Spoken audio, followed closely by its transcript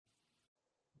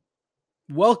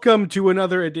Welcome to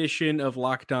another edition of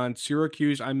Locked On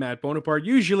Syracuse. I'm Matt Bonaparte.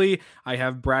 Usually I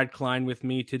have Brad Klein with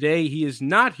me. Today he is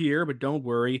not here, but don't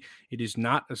worry, it is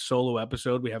not a solo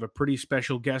episode. We have a pretty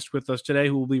special guest with us today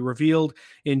who will be revealed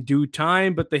in due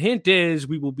time. But the hint is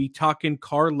we will be talking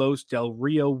Carlos Del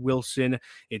Rio Wilson.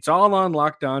 It's all on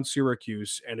Locked On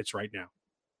Syracuse, and it's right now.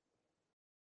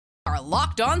 Are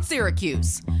Locked On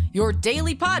Syracuse, your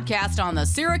daily podcast on the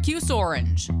Syracuse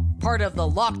Orange, part of the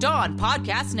Locked On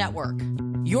Podcast Network.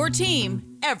 Your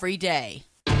team every day.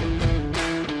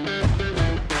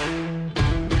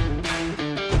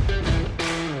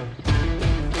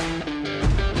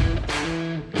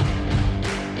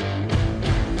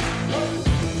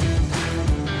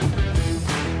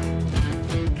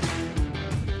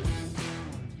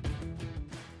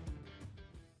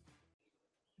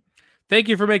 Thank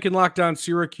you for making Locked On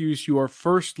Syracuse your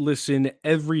first listen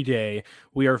every day.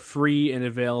 We are free and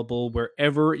available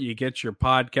wherever you get your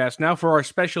podcast. Now for our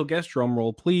special guest drum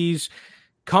roll, please.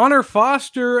 Connor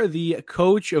Foster, the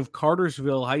coach of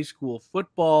Cartersville High School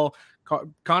football.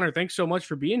 Connor, thanks so much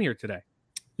for being here today.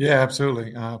 Yeah,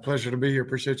 absolutely. Pleasure to be here.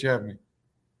 Appreciate you having me.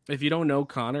 If you don't know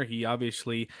Connor, he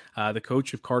obviously the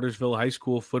coach of Cartersville High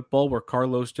School football, where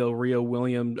Carlos Del Rio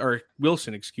Wilson,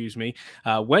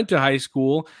 went to high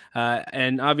school.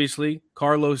 And obviously,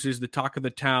 Carlos is the talk of the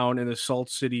town in the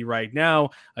Salt City right now,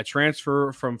 a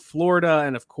transfer from Florida,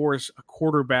 and of course, a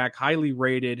quarterback, highly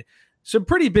rated. Some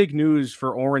pretty big news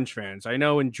for Orange fans. I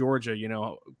know in Georgia,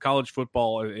 college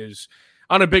football is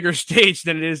on a bigger stage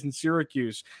than it is in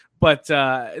Syracuse. But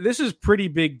this is pretty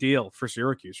big deal for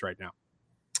Syracuse right now.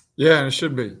 Yeah, and it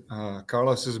should be.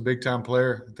 Carlos is a big-time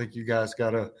player. I think you guys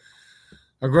got a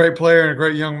great player and a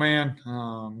great young man,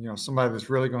 somebody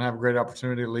that's really going to have a great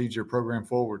opportunity to lead your program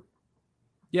forward.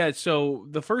 Yeah, so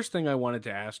the first thing I wanted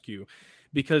to ask you,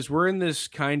 because we're in this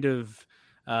kind of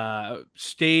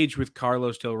stage with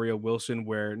Carlos Del Rio Wilson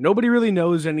where nobody really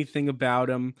knows anything about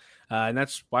him, and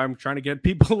that's why I'm trying to get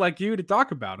people like you to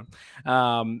talk about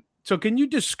him. So can you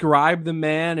describe the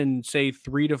man in, say,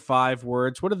 3 to 5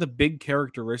 words? What are the big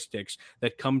characteristics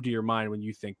that come to your mind when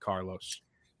you think Carlos?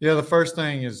 Yeah, the first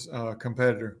thing is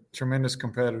competitor, tremendous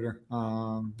competitor.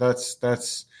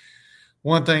 That's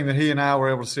one thing that he and I were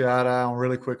able to see eye to eye on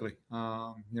really quickly.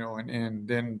 I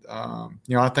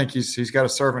think he's got a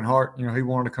servant heart. He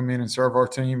wanted to come in and serve our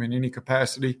team in any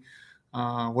capacity,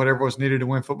 whatever was needed to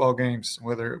win football games,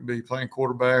 whether it be playing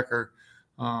quarterback or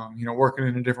working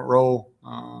in a different role.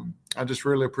 I just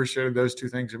really appreciated those two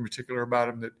things in particular about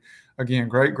him. That, again,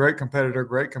 great competitor,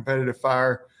 great competitive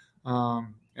fire,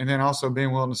 and then also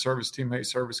being willing to serve his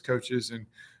teammates, serve his coaches, and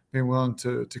being willing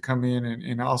to come in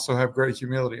and also have great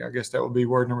humility. I guess that would be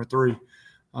word number 3.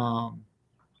 And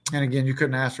again, you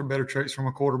couldn't ask for better traits from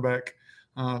a quarterback.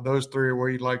 Those 3 are where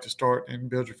you'd like to start and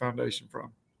build your foundation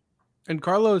from. And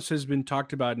Carlos has been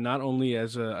talked about not only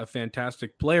as a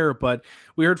fantastic player, but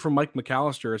we heard from Mike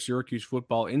McAllister, a Syracuse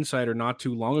football insider, not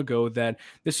too long ago, that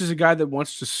this is a guy that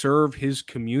wants to serve his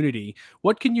community.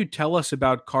 What can you tell us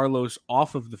about Carlos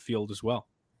off of the field as well?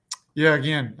 Yeah,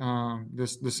 again,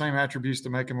 the same attributes that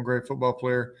make him a great football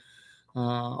player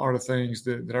are the things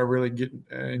that I really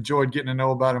enjoyed getting to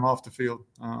know about him off the field.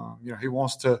 He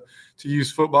wants to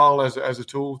use football as a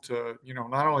tool to,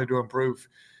 not only to improve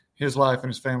his life and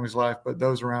his family's life, but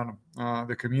those around him,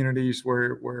 the communities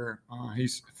where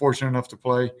he's fortunate enough to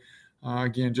play.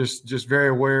 Again, just very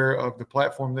aware of the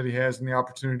platform that he has and the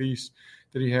opportunities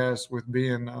that he has with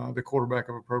being the quarterback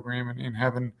of a program and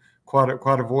having quite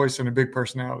a voice and a big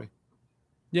personality.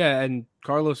 Yeah, and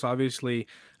Carlos, obviously,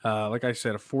 like I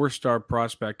said, a 4-star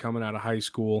prospect coming out of high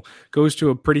school, goes to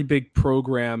a pretty big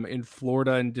program in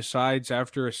Florida and decides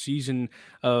after a season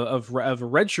of a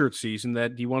redshirt season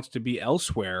that he wants to be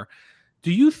elsewhere.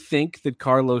 Do you think that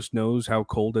Carlos knows how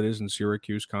cold it is in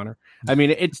Syracuse, Connor? I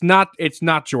mean, it's not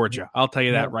Georgia. I'll tell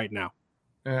you that right now.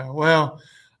 Yeah, well,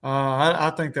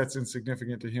 I think that's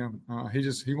insignificant to him.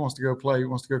 He wants to go play. He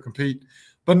wants to go compete.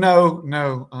 But no.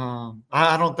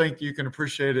 I don't think you can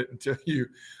appreciate it until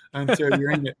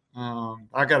you're in it.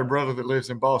 I got a brother that lives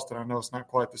in Boston. I know it's not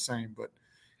quite the same, but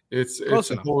it's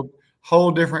a whole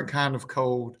different kind of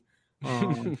cold.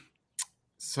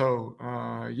 So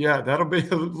that'll be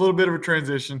a little bit of a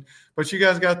transition. But you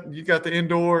guys got the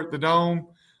indoor, the dome.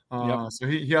 Yep. So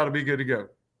he ought to be good to go.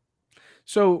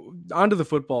 So onto the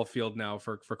football field now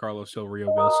for Carlos Del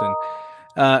Rio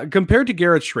Wilson. Compared to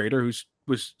Garrett Schrader, who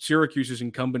was Syracuse's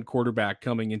incumbent quarterback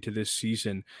coming into this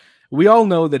season, we all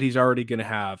know that he's already going to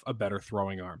have a better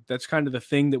throwing arm. That's kind of the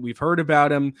thing that we've heard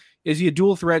about him. Is he a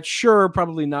dual threat? Sure,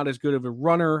 probably not as good of a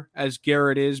runner as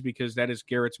Garrett is because that is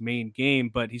Garrett's main game,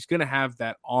 but he's going to have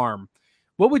that arm.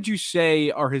 What would you say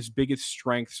are his biggest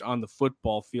strengths on the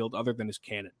football field other than his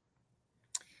cannon?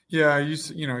 Yeah, you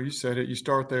said it. You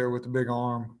start there with the big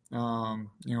arm.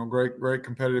 Great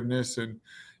competitiveness, and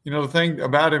the thing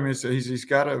about him is that he's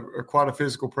got quite a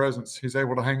physical presence. He's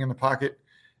able to hang in the pocket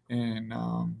and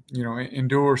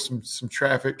endure some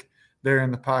traffic there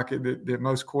in the pocket that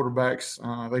most quarterbacks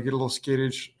they get a little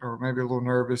skittish or maybe a little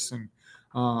nervous. And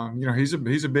he's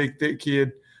a big thick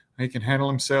kid. He can handle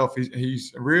himself.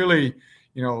 He's really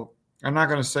I'm not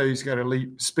going to say he's got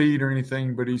elite speed or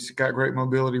anything, but he's got great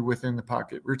mobility within the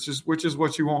pocket, which is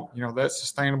what you want. That's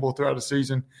sustainable throughout the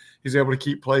season. He's able to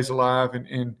keep plays alive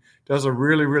and does a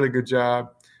really, really good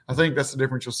job. I think that's the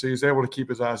difference you'll see. He's able to keep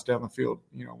his eyes down the field.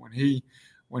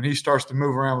 When he starts to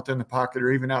move around within the pocket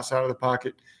or even outside of the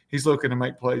pocket, he's looking to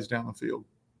make plays down the field.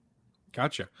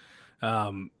 Gotcha.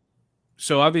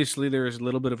 So obviously there is a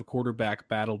little bit of a quarterback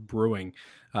battle brewing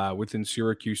within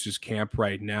Syracuse's camp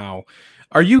right now.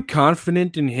 Are you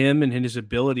confident in him and in his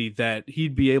ability that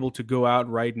he'd be able to go out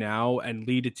right now and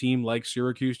lead a team like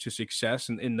Syracuse to success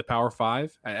in the Power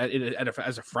Five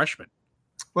as a freshman?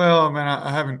 Well, man,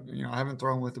 I haven't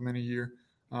thrown with him in a year.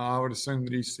 I would assume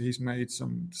that he's made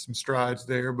some strides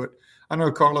there, but I know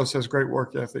Carlos has great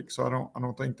work ethic, so I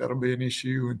don't think that'll be an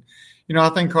issue. And I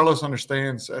think Carlos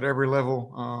understands at every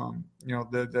level,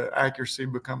 the accuracy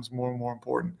becomes more and more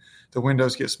important. The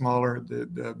windows get smaller.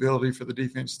 The ability for the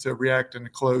defense to react and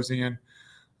to close in,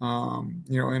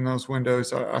 in those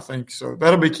windows, I think so.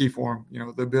 That'll be key for him.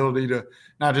 The ability to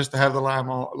not just to have the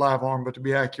live arm, but to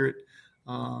be accurate.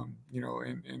 And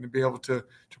to be able to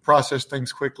process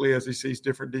things quickly as he sees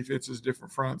different defenses,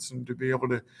 different fronts, and to be able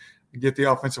to get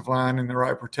the offensive line in the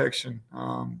right protection.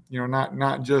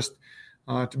 Not just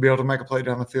to be able to make a play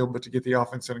down the field, but to get the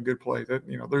offense in a good play. That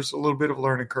there's a little bit of a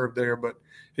learning curve there, but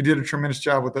he did a tremendous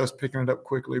job with us picking it up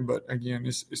quickly. But again,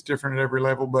 it's different at every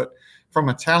level. But from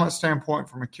a talent standpoint,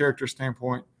 from a character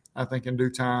standpoint, I think in due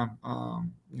time,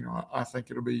 I think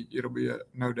it'll be a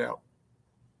no doubt.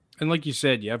 And like you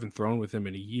said, you haven't thrown with him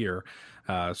in a year,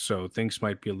 so things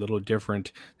might be a little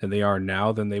different than they are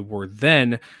now than they were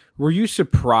then. Were you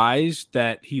surprised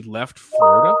that he left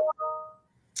Florida?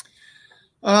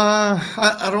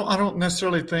 I don't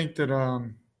necessarily think that.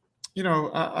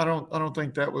 I don't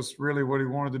think that was really what he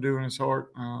wanted to do in his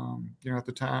heart. At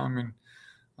the time,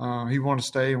 and he wanted to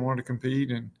stay and wanted to compete,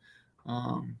 and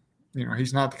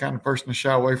he's not the kind of person to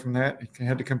shy away from that. He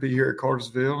had to compete here at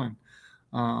Cartersville, and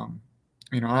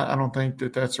I don't think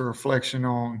that that's a reflection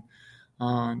on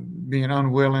being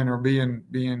unwilling or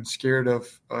being scared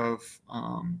of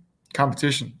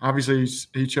competition. Obviously,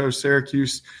 he chose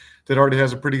Syracuse that already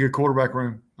has a pretty good quarterback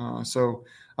room. So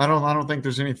I don't think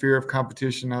there's any fear of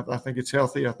competition. I think it's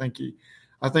healthy. I think he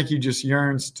just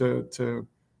yearns to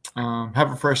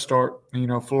have a fresh start.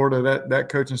 Florida, that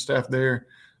coaching staff there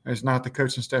is not the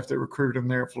coaching staff that recruited him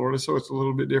there at Florida. So it's a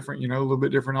little bit different. A little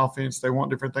bit different offense. They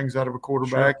want different things out of a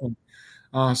quarterback. Sure.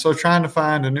 And so trying to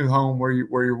find a new home where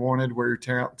you're wanted, where your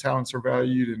talents are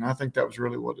valued, and I think that was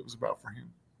really what it was about for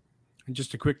him. And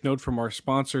just a quick note from our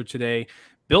sponsor today,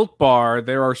 Built Bar.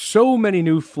 There are so many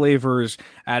new flavors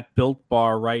at Built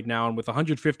Bar right now, and with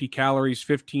 150 calories,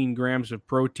 15 grams of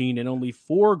protein, and only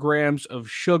 4 grams of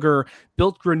sugar,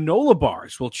 Built granola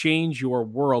bars will change your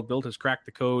world. Built has cracked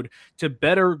the code to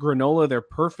better granola, their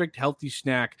perfect healthy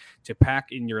snack to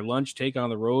pack in your lunch, take on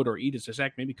the road, or eat as a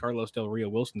snack. Maybe Carlos Del Rio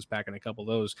Wilson's packing a couple of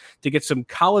those to get some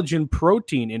collagen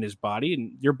protein in his body,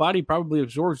 and your body probably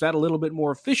absorbs that a little bit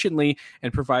more efficiently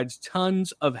and provides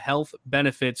tons of health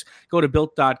benefits. Go to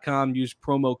Built.com, use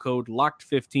promo code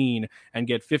LOCKED15 and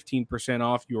get 15%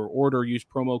 off your order. Use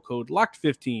promo code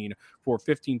LOCKED15 for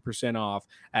 15% off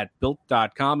at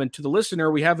Built.com. And to the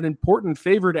listener, we have an important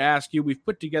favor to ask you. We've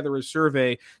put together a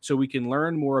survey so we can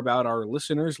learn more about our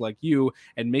listeners like you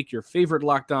and make your favorite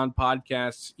Locked On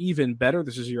podcasts even better.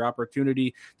 This is your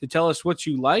opportunity to tell us what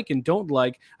you like and don't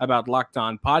like about Locked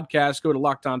On Podcasts. Go to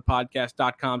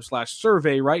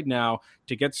LockedOnPodcast.com/survey right now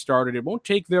to get started. It won't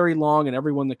take very long, and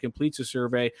everyone that completes a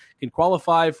survey can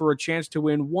qualify for a chance to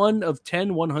win one of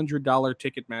 10 $100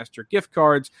 Ticketmaster gift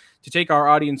cards. To take our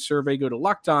audience survey, go to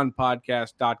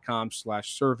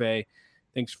LockedOnPodcast.com/survey.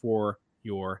 Thanks for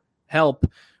your help.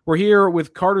 We're here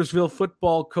with Cartersville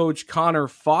football coach Connor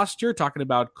Foster talking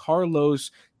about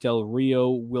Carlos Del Rio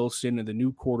Wilson and the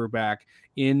new quarterback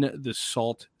in the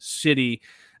Salt City.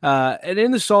 And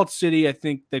in the Salt City, I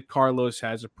think that Carlos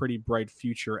has a pretty bright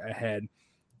future ahead.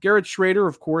 Garrett Schrader,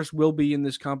 of course, will be in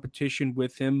this competition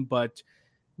with him, but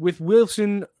with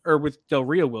Del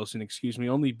Rio Wilson,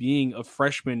 only being a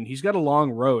freshman, he's got a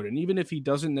long road. And even if he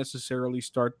doesn't necessarily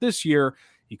start this year,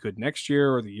 he could next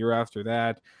year or the year after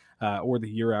that, or the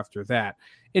year after that.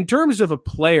 in terms of a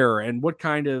player and what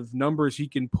kind of numbers he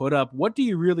can put up, what do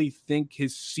you really think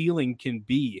his ceiling can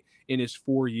be in his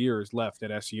 4 years left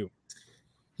at SU?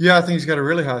 Yeah, I think he's got a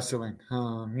really high ceiling.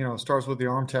 It starts with the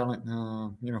arm talent,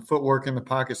 footwork in the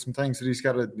pocket, some things that he's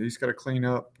got to clean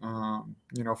up,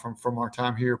 from our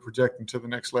time here, projecting to the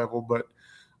next level. But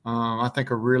I think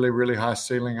a really, really high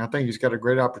ceiling. I think he's got a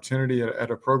great opportunity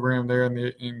at a program there in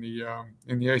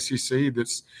the ACC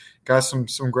that's got some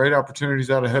great opportunities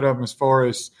out ahead of him as far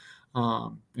as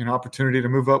opportunity to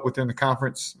move up within the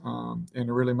conference and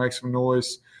to really make some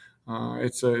noise.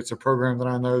 It's a program that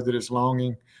I know that is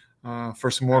longing for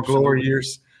some more glory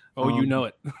years. Oh, you know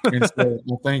it. And so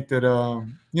I think that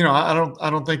I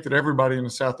don't think that everybody in the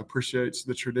South appreciates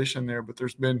the tradition there, but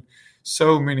there's been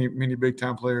so many big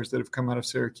time players that have come out of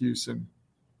Syracuse, and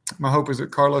my hope is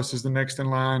that Carlos is the next in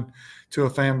line to a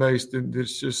fan base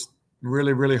that's just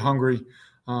really, really hungry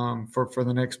for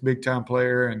the next big time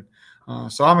player.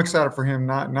 And so I'm excited for him,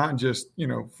 not just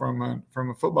from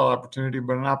a football opportunity,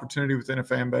 but an opportunity within a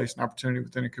fan base, an opportunity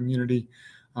within a community.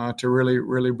 To really,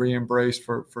 really be embraced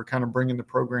for kind of bringing the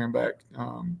program back,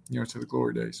 to the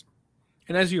glory days.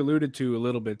 And as you alluded to a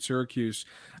little bit, Syracuse,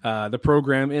 the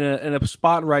program in a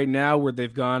spot right now where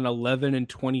they've gone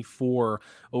 11-24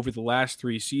 over the last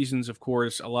 3 seasons. Of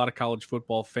course, a lot of college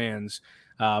football fans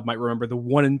might remember the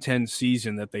 1-10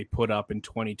 season that they put up in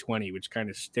 2020, which kind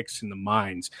of sticks in the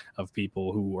minds of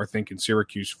people who are thinking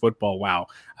Syracuse football. Wow,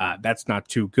 that's not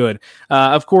too good.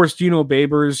 Of course, Dino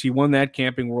Babers, he won that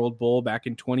Camping World Bowl back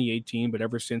in 2018, but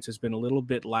ever since has been a little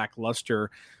bit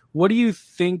lackluster. What do you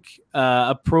think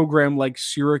a program like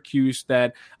Syracuse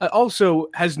that also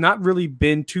has not really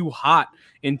been too hot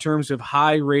in terms of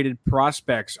high-rated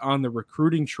prospects on the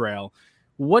recruiting trail,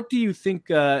 what do you think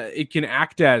it can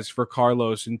act as for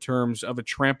Carlos in terms of a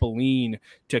trampoline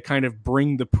to kind of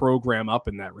bring the program up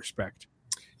in that respect?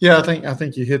 Yeah, I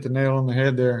think you hit the nail on the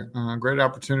head there. Great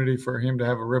opportunity for him to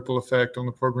have a ripple effect on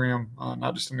the program,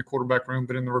 not just in the quarterback room,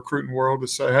 but in the recruiting world, to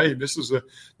say, hey, this is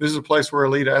a place where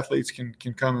elite athletes can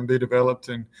come and be developed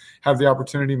and have the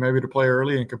opportunity maybe to play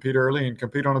early and compete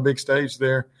on a big stage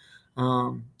there,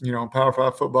 in Power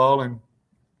 5 football and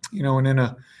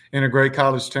in a great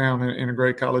college town, in a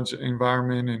great college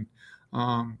environment, and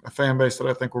a fan base that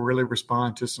I think will really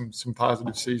respond to some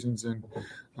positive seasons. And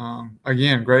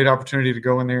again, great opportunity to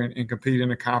go in there and compete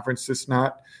in a conference that's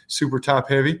not super top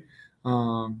heavy.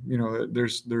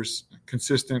 There's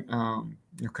consistent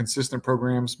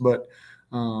programs, but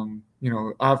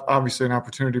obviously an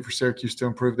opportunity for Syracuse to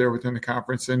improve there within the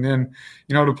conference, and then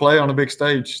to play on a big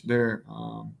stage there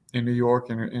in New York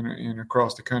and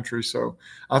across the country. So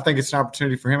I think it's an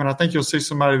opportunity for him, and I think you'll see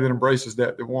somebody that embraces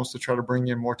that wants to try to bring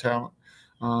in more talent.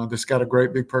 That's got a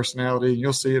great big personality.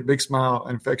 You'll see a big smile,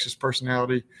 an infectious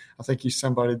personality. I think he's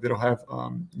somebody that'll have,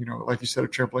 like you said, a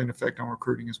trampoline effect on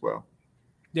recruiting as well.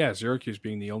 Yeah, Syracuse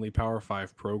being the only Power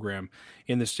 5 program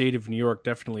in the state of New York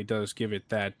definitely does give it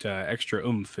that extra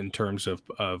oomph in terms of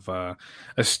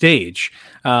a stage.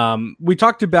 We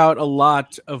talked about a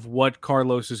lot of what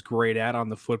Carlos is great at on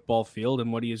the football field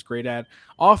and what he is great at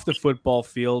off the football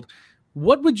field.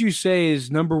 What would you say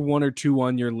is number 1 or 2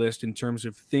 on your list in terms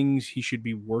of things he should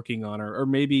be working on, or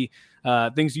maybe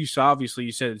things you saw? Obviously,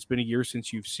 you said it's been a year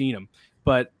since you've seen him.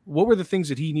 But what were the things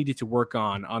that he needed to work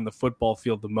on the football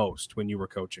field the most when you were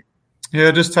coaching?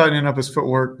 Yeah, just tightening up his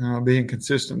footwork, being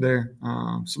consistent there.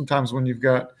 Sometimes when you've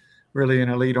got really an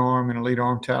elite arm and elite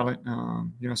arm talent,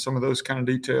 some of those kind of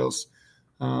details,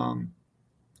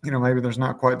 maybe there's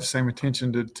not quite the same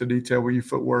attention to detail with your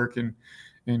footwork and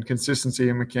consistency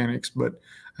and mechanics. But,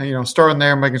 starting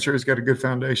there, making sure he's got a good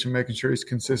foundation, making sure he's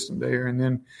consistent there, and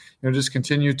then, just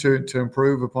continue to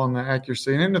improve upon the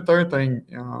accuracy. And then the third thing,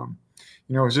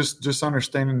 is just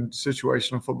understanding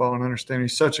situational football and understanding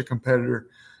he's such a competitor.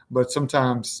 But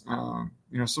sometimes,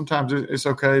 sometimes it's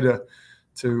okay to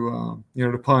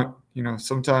punt.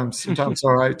 Sometimes it's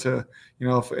all right to,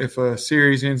 if a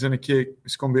series ends in a kick,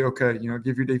 it's going to be okay.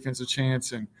 Give your defense a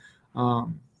chance. And,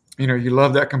 you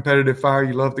love that competitive fire.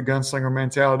 You love the gunslinger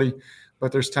mentality.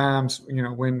 But there's times,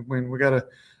 when we got to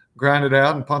grind it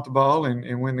out and punt the ball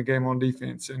and win the game on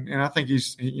defense. And I think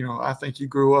I think he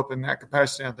grew up in that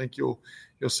capacity. I think you'll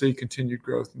see continued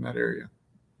growth in that area.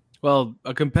 Well,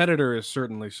 a competitor is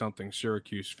certainly something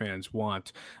Syracuse fans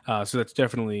want. So that's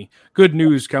definitely good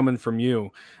news coming from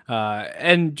you.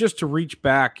 And just to reach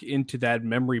back into that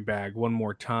memory bag one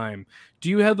more time, do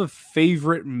you have a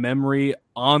favorite memory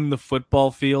on the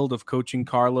football field of coaching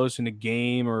Carlos in a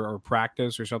game or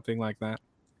practice or something like that?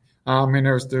 I mean,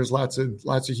 there's lots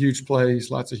of huge plays,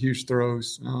 lots of huge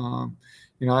throws.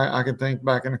 I can think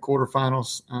back in the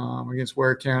quarterfinals against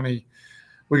Ware County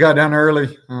we got down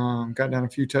early, got down a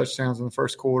few touchdowns in the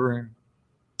first quarter,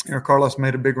 and Carlos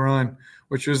made a big run,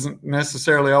 which wasn't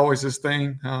necessarily always his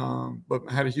thing, but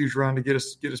had a huge run to get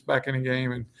us back in the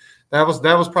game. And that was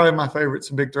probably my favorite.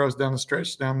 Some big throws down the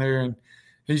stretch down there. And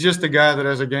he's just a guy that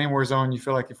as a game wears on, you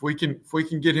feel like if we can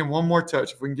get him one more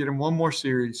touch, if we can get him one more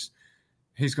series,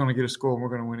 he's going to get a score and we're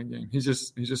going to win a game. He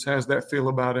just has that feel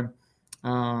about him.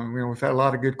 We've had a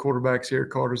lot of good quarterbacks here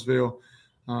at Cartersville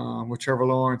with Trevor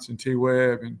Lawrence and T.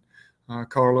 Webb and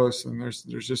Carlos, and there's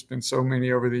just been so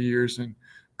many over the years. And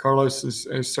Carlos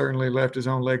has certainly left his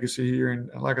own legacy here. And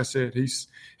like I said, he's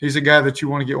a guy that you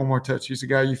want to get one more touch. He's a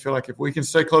guy you feel like if we can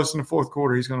stay close in the fourth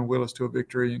quarter, he's going to will us to a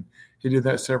victory. And he did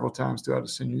that several times throughout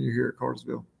his senior year here at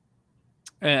Cartersville.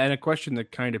 And a question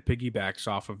that kind of piggybacks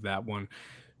off of that one.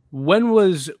 When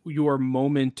was your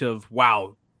moment of,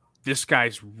 wow, this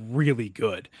guy's really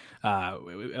good?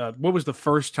 What was the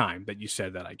first time that you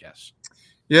said that, I guess?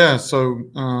 Yeah, so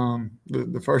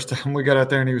the first time we got out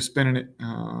there and he was spinning it,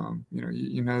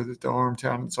 you know that the arm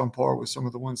talent's on par with some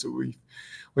of the ones that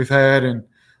we've had, and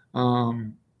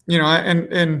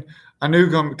and I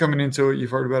knew coming into it,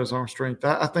 you've heard about his arm strength.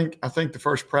 I think the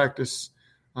first practice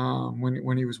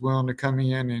when he was willing to come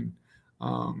in and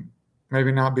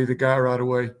maybe not be the guy right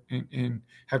away and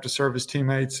have to serve his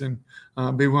teammates and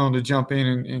be willing to jump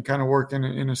in and kind of work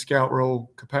in a scout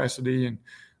role capacity and.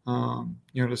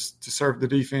 To serve the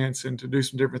defense and to do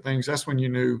some different things. That's when you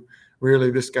knew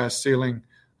really this guy's ceiling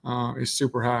is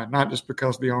super high, not just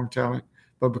because of the arm talent,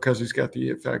 but because he's got the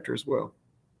it factor as well.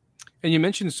 And you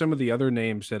mentioned some of the other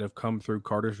names that have come through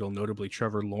Cartersville, notably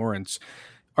Trevor Lawrence.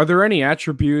 Are there any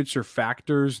attributes or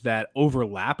factors that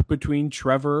overlap between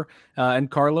Trevor and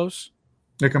Carlos?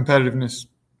 The competitiveness.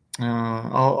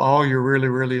 All your really,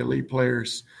 really elite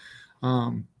players.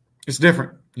 It's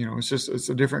different. It's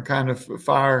a different kind of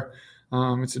fire.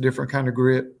 It's a different kind of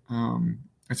grit.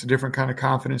 It's a different kind of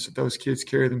confidence that those kids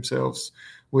carry themselves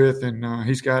with, and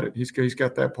he's got it. He's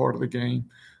got that part of the game.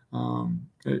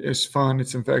 It's fun.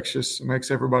 It's infectious. It makes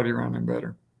everybody around him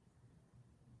better.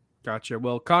 Gotcha.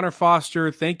 Well, Connor Foster,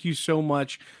 thank you so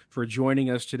much for joining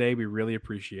us today. We really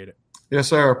appreciate it. Yes,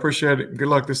 sir. I appreciate it. Good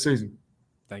luck this season.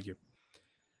 Thank you.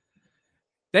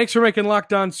 Thanks for making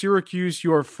Locked On Syracuse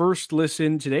your first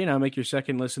listen today. Now make your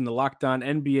second listen to Locked On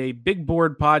NBA Big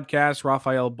Board Podcast.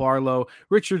 Rafael Barlow,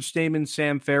 Richard Stamen,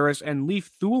 Sam Ferris, and Leif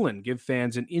Thulin give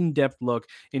fans an in-depth look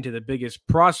into the biggest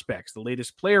prospects, the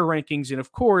latest player rankings, and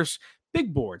of course,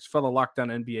 Big Boards. Follow Locked On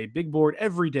NBA Big Board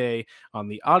every day on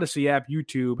the Odyssey app,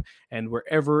 YouTube, and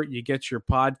wherever you get your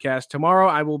podcast. Tomorrow,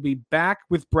 I will be back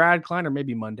with Brad Klein, or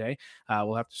maybe Monday.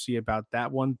 We'll have to see about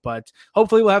that one, but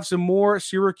hopefully we'll have some more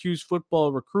Syracuse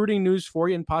football recruiting news for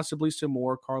you and possibly some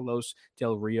more Carlos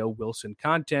Del Rio Wilson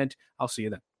content. I'll see you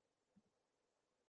then.